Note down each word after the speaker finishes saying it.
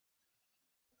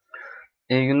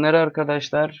İyi günler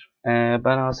arkadaşlar.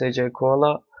 Ben ASC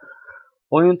Koala.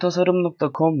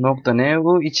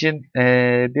 Oyuntasarım.com.eu için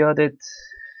bir adet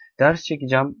ders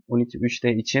çekeceğim Unity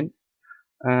 3D için.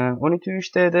 Unity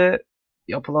 3D'de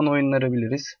yapılan oyunları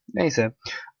biliriz. Neyse.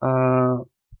 Ee,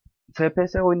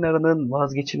 FPS oyunlarının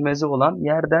vazgeçilmezi olan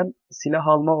yerden silah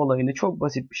alma olayını çok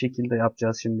basit bir şekilde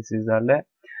yapacağız şimdi sizlerle.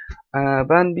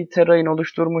 Ben bir terrain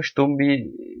oluşturmuştum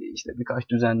işte birkaç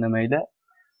düzenlemeyle.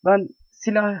 Ben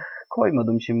silah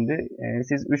koymadım şimdi.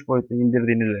 Siz 3 boyutlu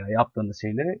indirdiğiniz veya yaptığınız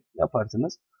şeyleri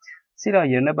yaparsınız. Silah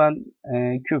yerine ben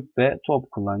küp ve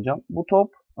top kullanacağım. Bu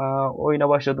top oyuna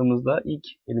başladığımızda ilk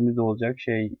elimizde olacak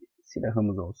şey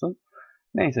silahımız olsun.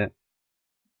 Neyse.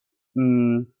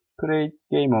 Hmm, Create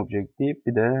Game Object deyip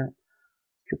bir de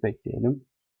küp ekleyelim.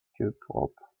 Küp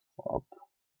hop hop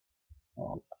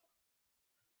hop.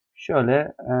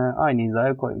 Şöyle aynı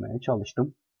hizaya koymaya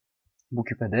çalıştım. Bu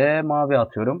küpe de mavi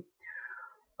atıyorum.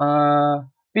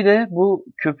 Bir de bu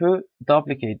küpü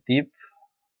duplicate deyip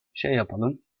şey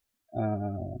yapalım. Ee,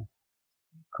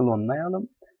 Klonlayalım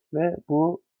ve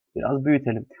bu biraz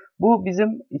büyütelim. Bu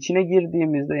bizim içine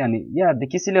girdiğimizde yani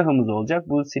yerdeki silahımız olacak.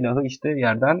 Bu silahı işte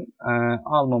yerden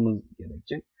almamız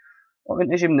gerekecek. O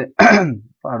yüzden şimdi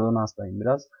pardon hastayım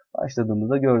biraz.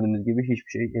 Başladığımızda gördüğünüz gibi hiçbir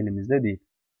şey elimizde değil.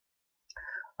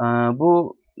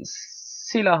 Bu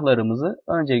silahlarımızı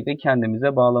öncelikle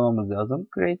kendimize bağlamamız lazım.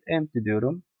 Create empty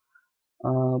diyorum.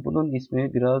 Bunun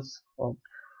ismi biraz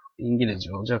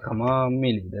İngilizce olacak ama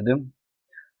melee dedim.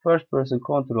 First person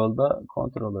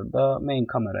controller'da main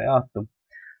kameraya attım.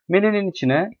 Melee'nin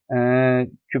içine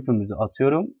küpümüzü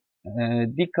atıyorum.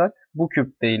 Dikkat, bu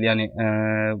küp değil yani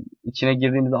içine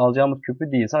girdiğimizde alacağımız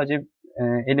küpü değil. Sadece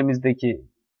elimizdeki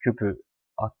küpü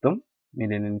attım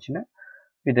melee'nin içine.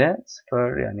 Bir de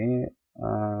spare yani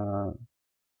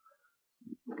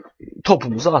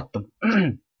topumuzu attım.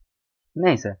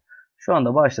 Neyse. Şu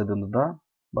anda başladığımızda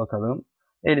bakalım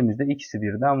elimizde ikisi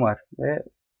birden var ve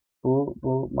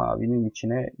bu mavinin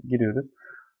içine giriyoruz.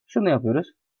 Şunu yapıyoruz.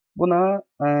 Buna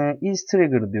is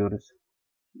trigger diyoruz.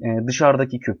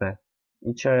 Dışarıdaki küpe.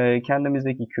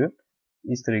 Kendimizdeki küp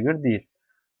is trigger değil.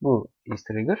 Bu is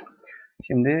trigger.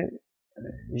 Şimdi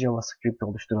JavaScript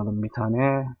oluşturalım bir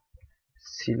tane.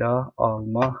 Silah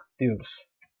alma diyoruz.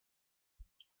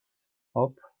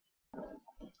 Hop.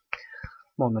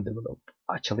 Mono develop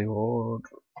açılıyor.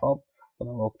 Hop.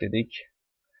 Buna ok dedik.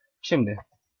 Şimdi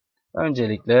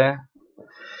öncelikle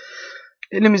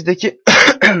elimizdeki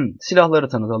silahları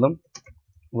tanıtalım.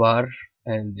 Var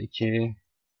eldeki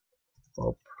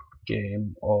hop game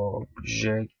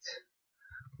object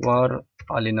var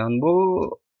alınan.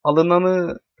 Bu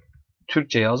alınanı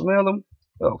Türkçe yazmayalım.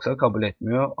 Yoksa kabul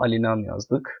etmiyor. Alınan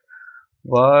yazdık.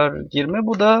 Var girme.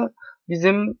 Bu da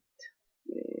bizim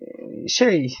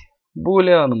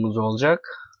booleanımız olacak.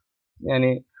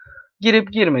 Yani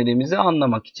girip girmediğimizi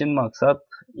anlamak için maksat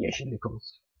yeşillik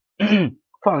olsun.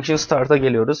 Function start'a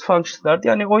geliyoruz. Function start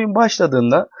yani oyun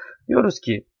başladığında diyoruz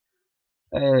ki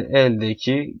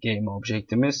eldeki game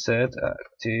object'imiz set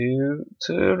active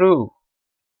true.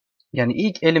 Yani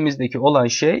ilk elimizdeki olan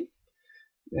şey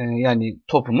yani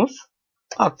topumuz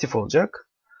aktif olacak.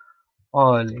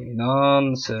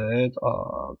 Alinan set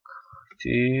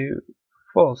active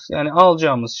false. Yani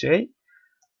alacağımız şey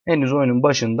henüz oyunun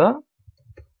başında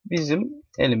bizim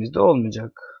elimizde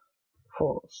olmayacak.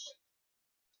 False.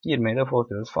 Girmeyi de false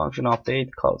diyoruz. Function update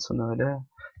kalsın öyle.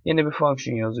 Yeni bir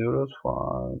function yazıyoruz.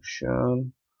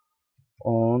 Function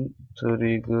on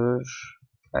trigger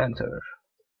enter.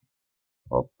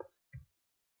 Hop.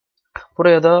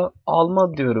 Buraya da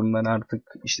alma diyorum ben artık.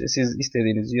 İşte siz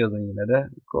istediğinizi yazın yine de.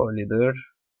 Collider.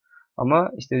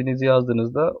 Ama istediğinizi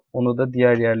yazdığınızda onu da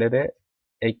diğer yerlere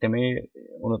eklemeyi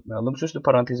unutmayalım. Süslü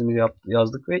parantezimizi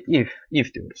yazdık ve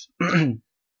if diyoruz.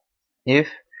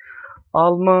 If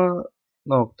alma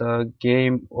nokta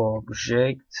game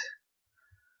object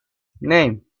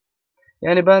name.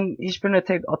 Yani ben hiçbirine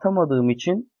tek atamadığım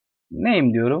için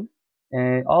name diyorum.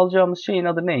 Alacağımız şeyin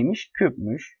adı neymiş?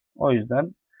 Küpmüş. O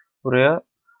yüzden buraya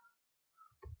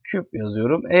küp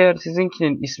yazıyorum. Eğer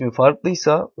sizinkinin ismi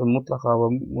farklıysa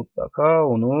mutlaka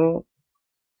onu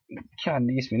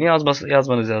kendi ismini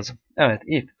yazmanız lazım. Evet,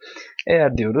 if.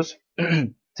 Eğer diyoruz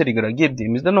trigger'a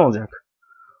girdiğimizde ne olacak?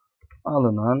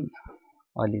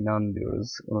 Alınan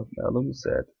diyoruz. Unutmayalım.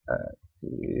 Set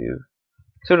active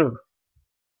true.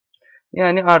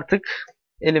 Yani artık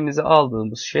elimize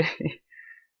aldığımız şey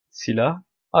silah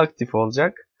aktif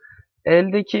olacak.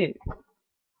 Eldeki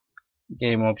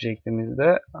game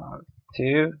object'imizde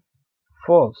active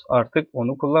false. Artık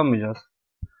onu kullanmayacağız.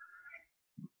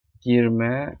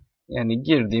 Girme yani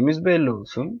girdiğimiz belli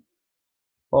olsun.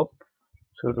 Hop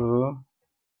true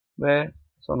ve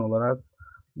son olarak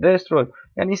destroy.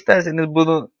 Yani isterseniz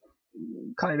bunu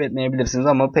kaybetmeyebilirsiniz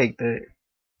ama pek de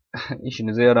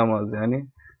işinize yaramaz yani.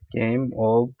 Game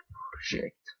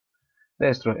object.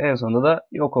 Destroy. En sonunda da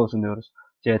yok olsun diyoruz.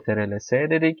 CTRL S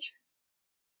dedik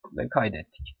ve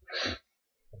kaydettik.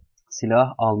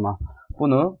 Silah alma.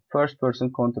 Bunu first person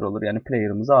controller yani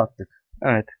player'ımıza attık.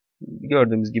 Evet.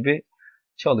 Gördüğümüz gibi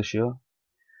çalışıyor.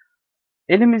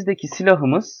 Elimizdeki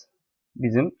silahımız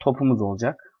bizim topumuz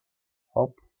olacak.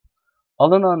 Hop.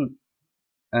 Alınan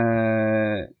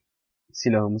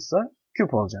silahımızsa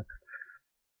küp olacak.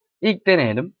 İlk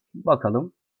deneyelim.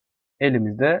 Bakalım.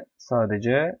 Elimizde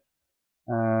sadece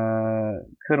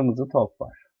kırmızı top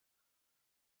var.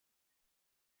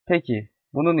 Peki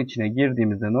bunun içine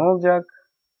girdiğimizde ne olacak?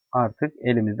 Artık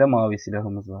elimizde mavi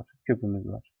silahımız var. Küpümüz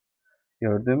var.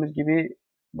 Gördüğümüz gibi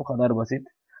bu kadar basit.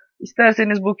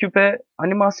 İsterseniz bu küpe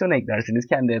animasyon eklersiniz.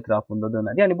 Kendi etrafında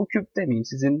döner. Yani bu küp demeyeyim.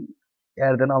 Sizin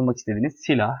yerden almak istediğiniz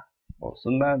silah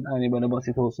olsun. Ben hani böyle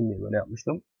basit olsun diye böyle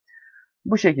yapmıştım.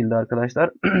 Bu şekilde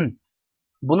arkadaşlar.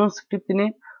 Bunun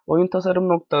skriptini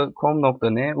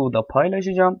oyuntasarım.com.neu'da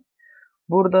paylaşacağım.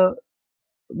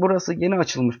 Burası yeni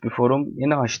açılmış bir forum.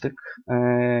 Yeni açtık.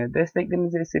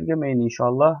 Desteklerinizi esirgemeyin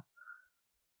inşallah.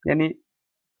 Yani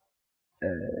e,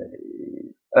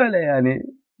 öyle yani.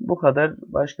 Bu kadar.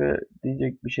 Başka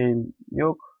diyecek bir şeyim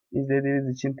yok.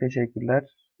 İzlediğiniz için teşekkürler.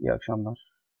 İyi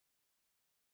akşamlar.